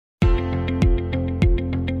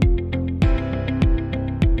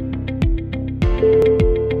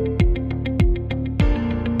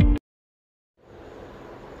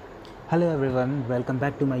Hello everyone, welcome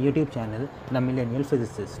back to my YouTube channel, The Millennial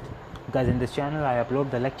Physicist. Guys, in this channel I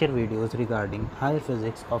upload the lecture videos regarding higher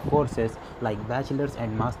physics of courses like bachelor's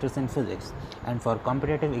and master's in physics and for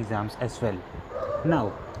competitive exams as well.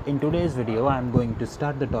 Now, in today's video I am going to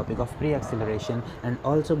start the topic of preacceleration and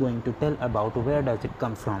also going to tell about where does it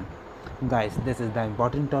come from. Guys, this is the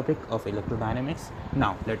important topic of electrodynamics.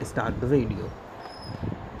 Now, let's start the video.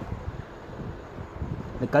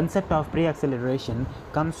 The concept of preacceleration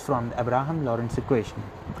comes from the Abraham-Lorentz equation.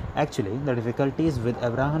 Actually, the difficulties with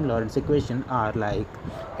Abraham-Lorentz equation are like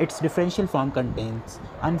its differential form contains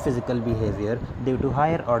unphysical behavior due to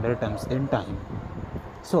higher order terms in time.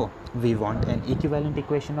 So, we want an equivalent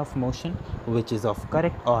equation of motion which is of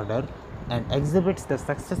correct order and exhibits the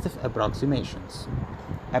successive approximations.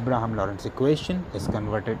 Abraham-Lorentz equation is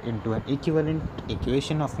converted into an equivalent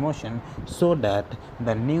equation of motion so that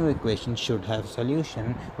the new equation should have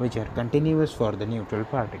solutions which are continuous for the neutral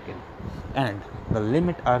particle, and the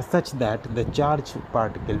limit are such that the charged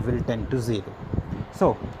particle will tend to zero.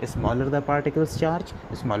 So, smaller the particle's charge,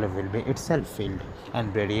 smaller will be its self-field,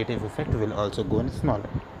 and radiative effect will also go in smaller.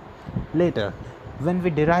 Later, when we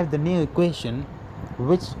derive the new equation,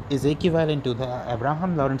 which is equivalent to the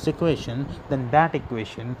Abraham-Lorentz equation, then that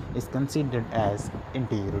equation is considered as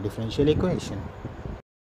IntegroDifferential equation.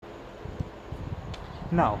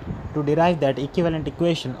 Now, to derive that equivalent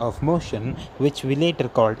equation of motion, which we later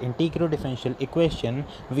called IntegroDifferential equation,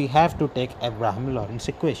 we have to take Abraham-Lorentz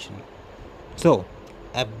equation. So,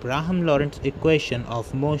 Abraham-Lorentz equation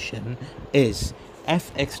of motion is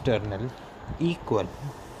F external equal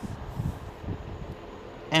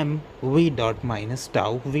m v dot minus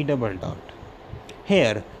tau v double dot.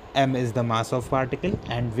 Here m is the mass of particle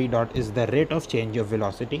and v dot is the rate of change of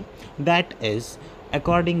velocity, that is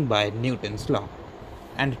according by Newton's law,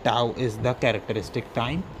 and tau is the characteristic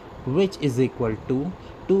time, which is equal to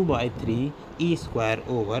 2 by 3 e square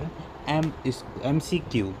over mc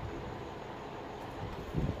cube.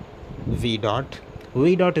 V dot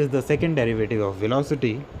is the second derivative of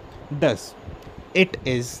velocity, thus it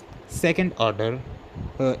is second order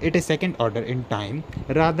in time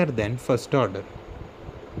rather than first order.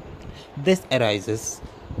 This arises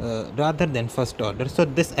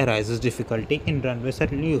difficulty in runaway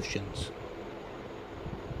solutions.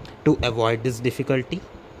 To avoid this difficulty,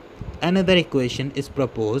 another equation is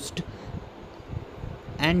proposed,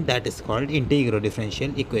 and that is called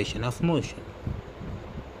IntegroDifferential equation of motion.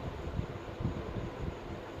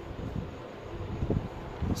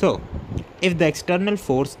 So, if the external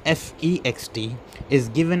force Fext is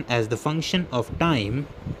given as the function of time,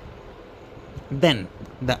 then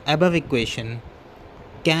the above equation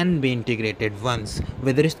can be integrated once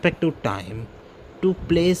with respect to time to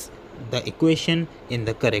place the equation in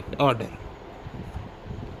the correct order.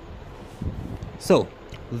 So,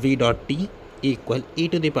 v dot t equal e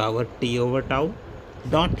to the power t over tau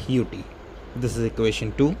dot ut. This is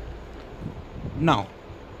equation 2. Now,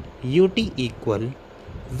 ut equal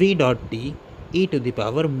v dot t e to the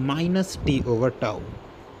power minus t over tau.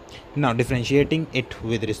 Now, differentiating it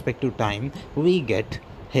with respect to time, we get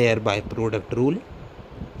here by product rule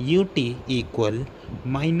ut equal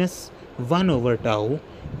minus 1 over tau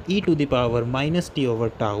e to the power minus t over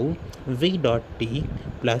tau v dot t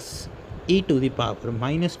plus e to the power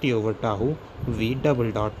minus t over tau v double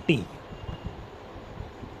dot t.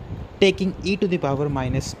 Taking e to the power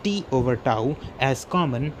minus t over tau as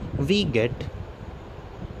common, we get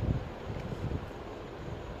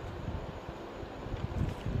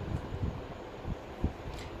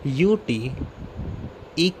ut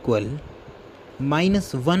equal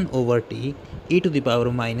minus 1 over t e to the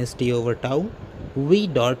power minus t over tau v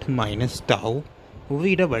dot minus tau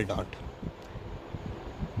v double dot.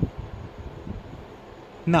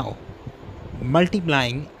 Now,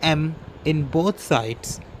 multiplying m in both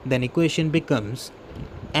sides, then equation becomes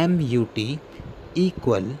mut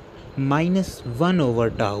equal minus 1 over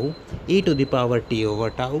tau e to the power t over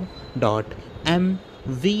tau dot m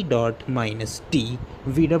v dot minus t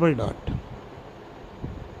v double dot.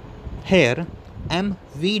 Here m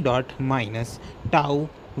v dot minus tau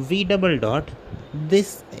v double dot,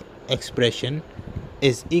 this expression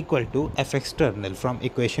is equal to F external from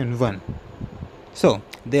equation 1. So,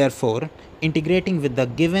 therefore, integrating with the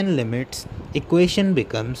given limits, equation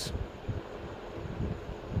becomes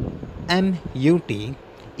mut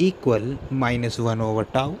equal minus 1 over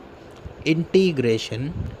tau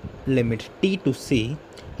integration limit t to c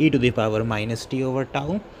e to the power minus t over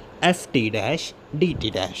tau ft dash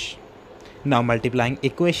dt dash. Now, multiplying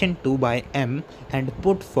equation 2 by m and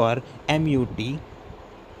put for mut,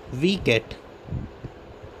 we get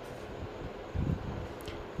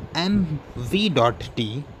mv dot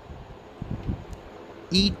t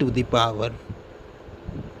e to the power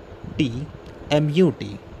t mut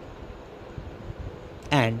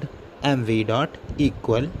and mv dot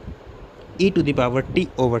equal e to the power t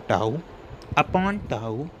over tau upon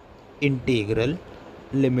tau integral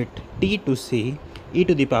limit t to c e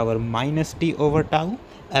to the power minus t over tau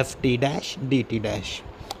ft dash dt dash.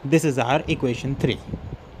 This is our equation 3,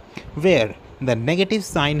 where the negative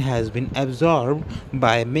sign has been absorbed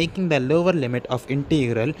by making the lower limit of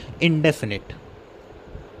integral indefinite.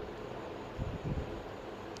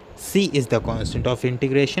 C is the constant of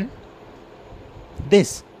integration.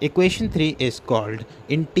 This equation 3 is called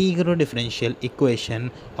IntegroDifferential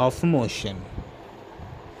equation of motion.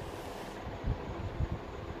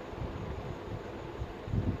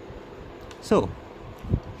 So,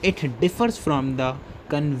 it differs from the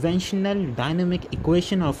conventional dynamic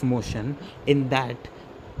equation of motion in that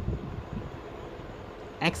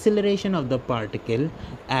acceleration of the particle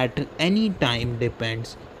at any time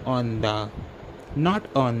depends on the not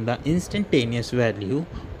on the instantaneous value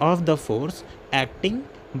of the force acting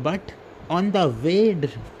but on the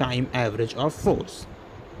weighted time average of force.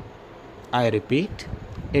 I repeat,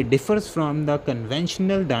 it differs from the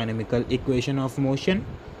conventional dynamical equation of motion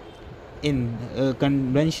in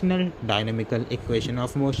conventional dynamical equation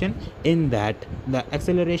of motion in that the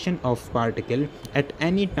acceleration of particle at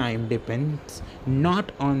any time depends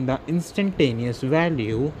not on the instantaneous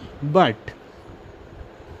value but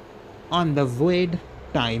on the weighted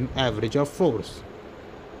time average of force.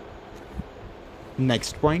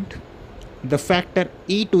 Next point, the factor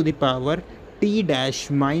e to the power t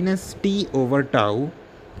dash minus t over tau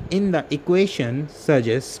in the equation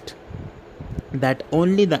suggests that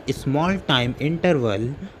only the small time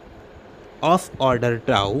interval of order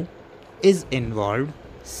tau is involved,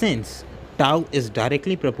 since tau is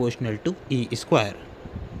directly proportional to e square.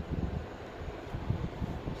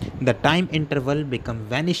 The time interval becomes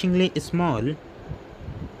vanishingly small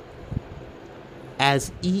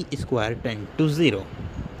as e square tends to 0.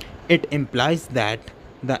 It implies that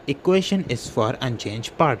the equation is for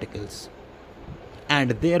unchanged particles,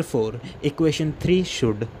 and therefore equation 3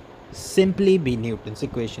 should simply be Newton's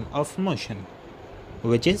equation of motion,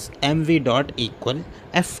 which is mv dot equal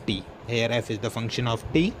ft. Here f is the function of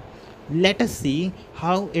t. Let us see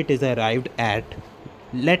how it is arrived at.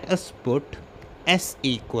 Let us put s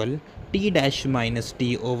equal t dash minus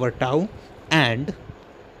t over tau and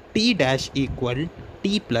t dash equal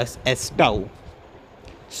t plus s tau,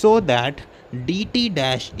 so that dt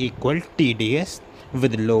dash equal t ds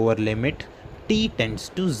with lower limit t tends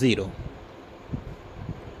to 0.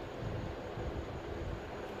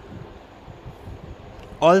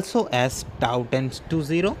 Also, as tau tends to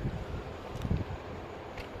 0,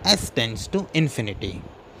 s tends to infinity.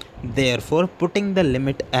 Therefore, putting the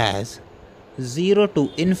limit as 0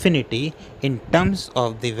 to infinity in terms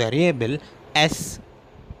of the variable s,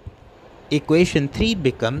 equation 3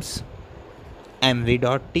 becomes mv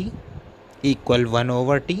dot t equal 1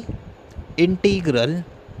 over t integral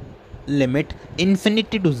limit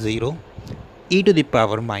infinity to 0 e to the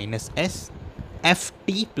power minus s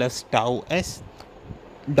ft plus tau s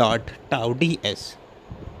dot tau ds.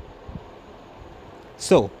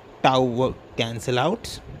 So tau cancel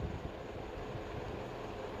out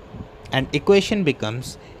and equation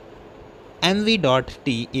becomes mv dot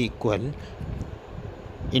t equal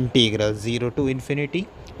integral 0 to infinity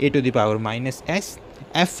e to the power minus s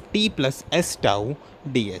ft plus s tau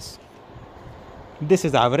ds. This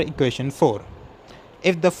is our equation 4.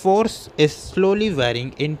 If the force is slowly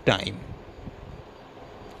varying in time,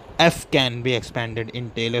 f can be expanded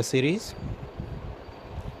in Taylor series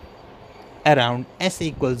around s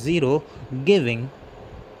equals 0, giving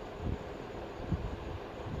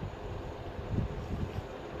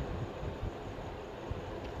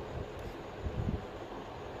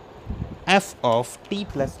f of t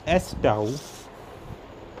plus s tau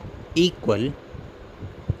equal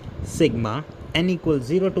sigma n equals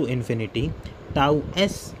 0 to infinity tau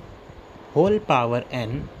s whole power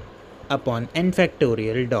n upon n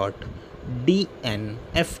factorial dot dn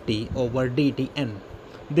ft over dtn.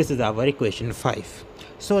 This is our equation 5.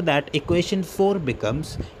 So that equation 4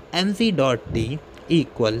 becomes mv dot t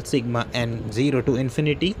equal sigma n 0 to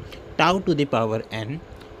infinity tau to the power n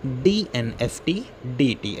dn ft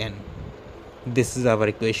dtn. This is our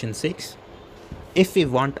equation 6. If we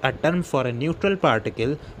want a term for a neutral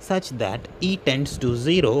particle such that E tends to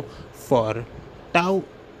 0 for tau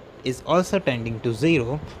is also tending to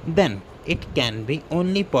 0, then it can be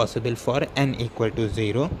only possible for n equal to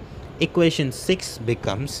 0. Equation 6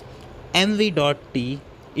 becomes mv dot t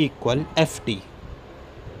equal ft,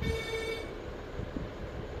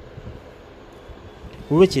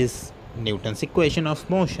 which is Newton's equation of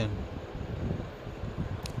motion.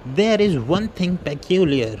 There is one thing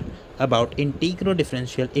peculiar about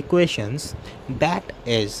integro-differential equations, that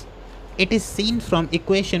is, it is seen from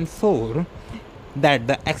equation 4 that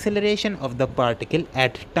the acceleration of the particle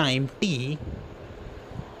at time t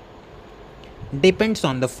depends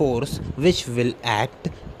on the force which will act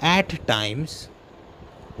at times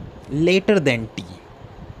later than t.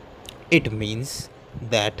 It means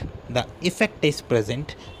that the effect is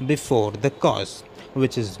present before the cause,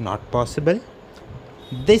 which is not possible.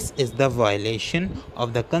 This is the violation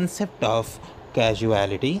of the concept of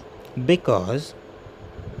causality, because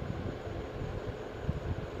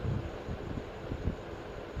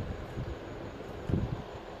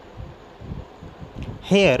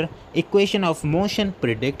here equation of motion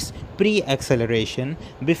predicts pre-acceleration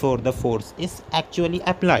before the force is actually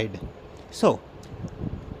applied. So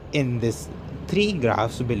in this 3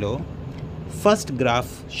 graphs below, first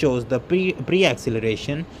graph shows the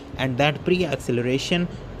pre-acceleration, and that pre-acceleration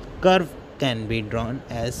curve can be drawn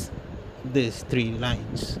as these 3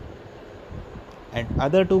 lines, and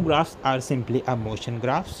other 2 graphs are simply a motion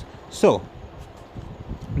graphs. So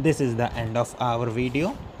this is the end of our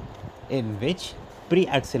video, in which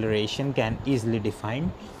pre-acceleration can easily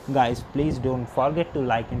define. Guys, please don't forget to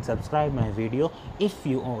like and subscribe my video if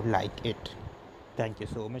you like it. Thank you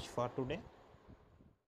so much for today.